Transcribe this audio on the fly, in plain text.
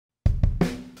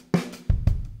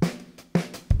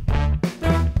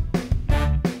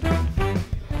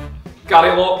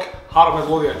Gary Locke, Heart of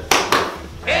Midlothian.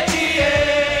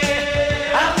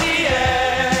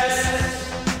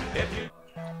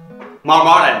 Mark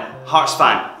Martin, Hearts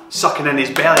fan, sucking in his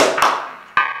belly.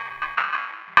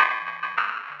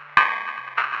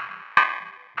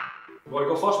 You want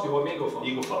to go first? Or you want me to go first?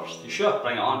 You go first. You sure?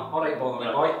 Bring it on. Alright, boy.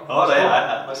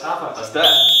 Alright, let's have it. Let's do it.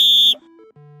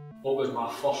 What was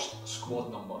my first squad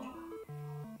number?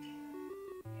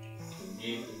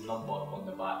 Name and number on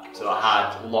the back. So I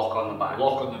had Locke on the back.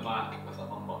 Locke on the back with a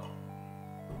number.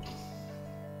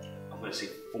 I'm going to say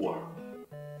 4.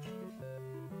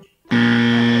 No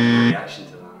reaction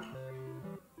to that.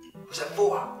 Was it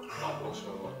 4? Not also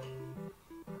one.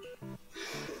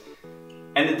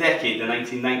 In the decade, the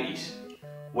 1990s,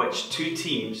 which 2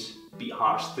 teams beat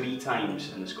Hearts 3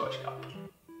 times in the Scottish Cup?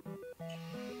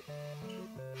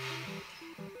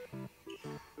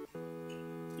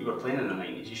 You were playing in the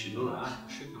 90s, you should know that.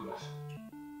 I should know this.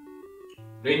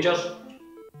 Rangers.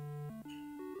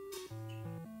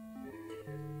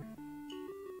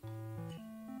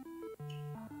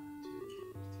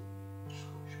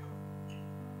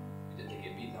 You didn't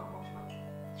get beat that much, man.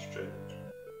 It's true.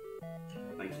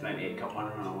 1998 Cup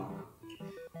winner and all that.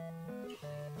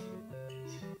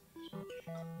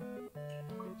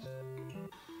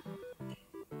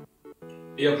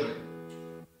 Airdrie.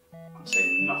 I'm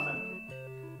saying nothing.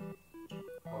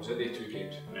 I was at the 2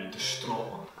 games. Yeah.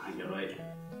 Distraught. I think you're right.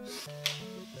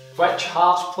 Which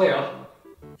Hearts player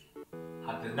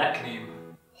had the nickname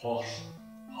Horse?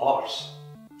 Horse.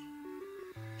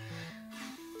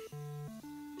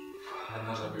 And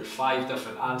there's about 5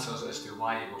 different answers as to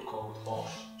why he got called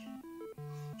Horse,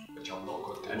 which I'm not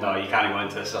going to. No, you can't go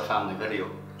into this, it's a family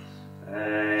video.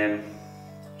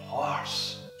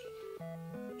 Horse.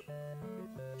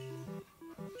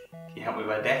 Can you help me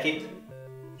with a decade?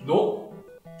 No.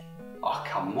 Oh,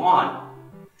 come on.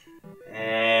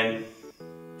 I'm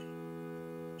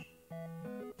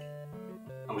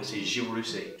going to say Gilles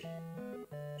Rousset.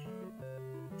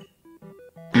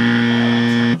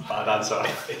 Bad answer.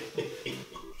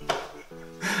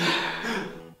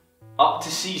 Up to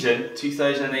season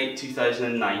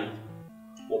 2008-2009,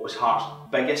 what was Hearts'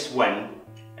 biggest win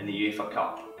in the UEFA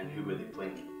Cup and who were they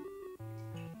playing?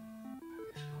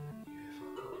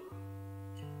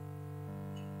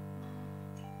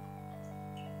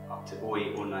 Up to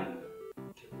 08-09.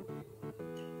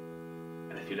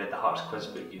 And if you read the Hearts quiz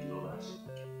book, you'd know this.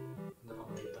 Never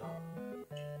read that.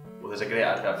 Well, there's a great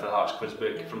advert for the Hearts quiz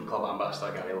book from club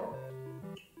ambassador Gary Locke.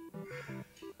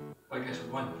 Biggest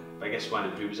win. Biggest win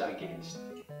and who was that against?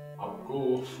 I'll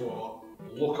go for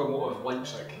Locomotive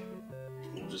Leipzig.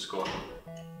 What was the score?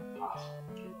 Pass.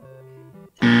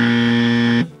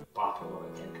 Battle, I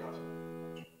think of.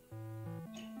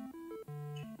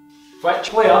 Which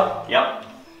player Yep.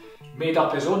 made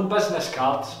up his own business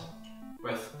cards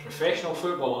with professional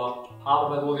footballer Heart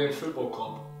of Midlothian Football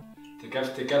Club to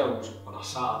give to girls on a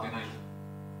Saturday night?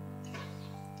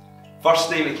 First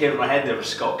name that came to my head there was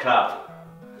Scott Crab.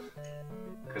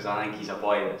 Because I think he's a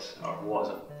boy, this, or was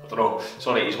it? I don't know.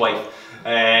 Sorry, his wife.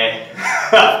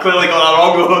 I've clearly got that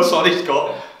wrong though. Sorry,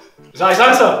 Scott. Is that his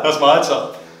answer? That's my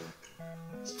answer.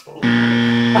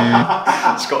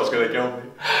 Scott's going to kill me.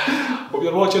 Hope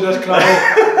you're watching this, Crab.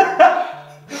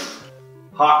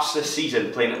 Hearts this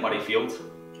season playing at Murrayfield.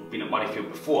 We've been at Murrayfield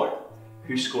before.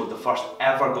 Who scored the first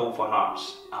ever goal for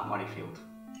Hearts at Murrayfield?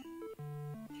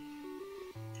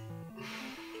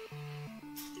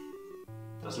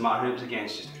 Doesn't matter who it was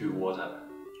against, just who was it?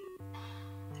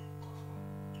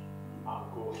 I'll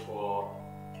go for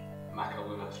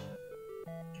Macalunas.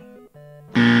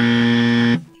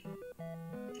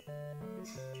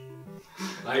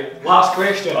 Right, last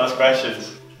question. Last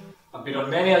questions. I've been on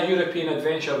many a European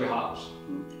adventure with Hearts.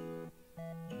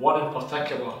 One in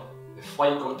particular, the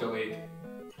flight got delayed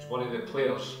because one of the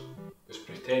players was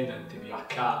pretending to be a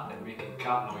cat and making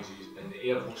cat noises, and the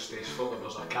air hostess thought there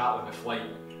was a cat on the flight.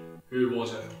 Who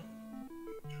was it?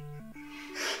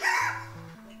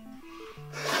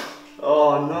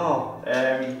 Oh no.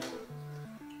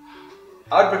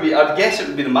 I'd guess it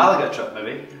would be the Malaga trip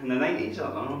maybe, in the 90s, I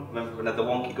don't know. Remember when we had the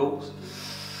wonky goals?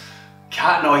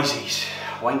 Cat noises.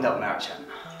 Wind up merchant.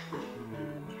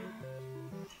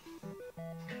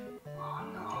 Oh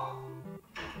no.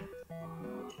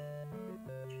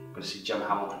 I'm gonna see Jim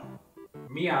Hamilton.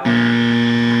 Meow.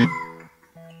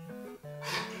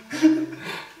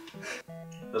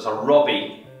 There's a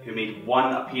Robbie who made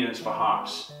 1 appearance for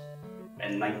Hearts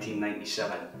in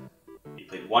 1997. He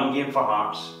played 1 game for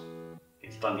Hearts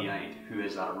against Dundee United. Who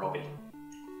is that Robbie?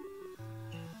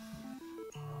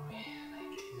 Robbie,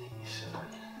 1997.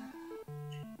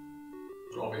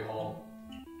 Robbie Hall.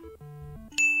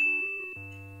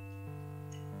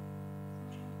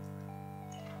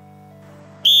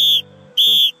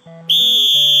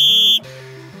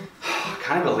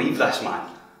 can't believe this, man.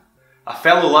 A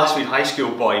fellow Lastweed High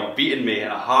School boy beating me in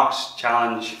a Hearts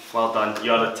challenge. Well done.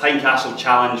 You're the Tynecastle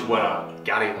Challenge winner,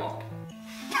 Gary Locke.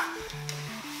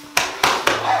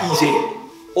 Easy.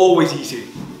 Always easy.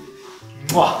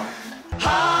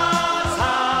 Mwah.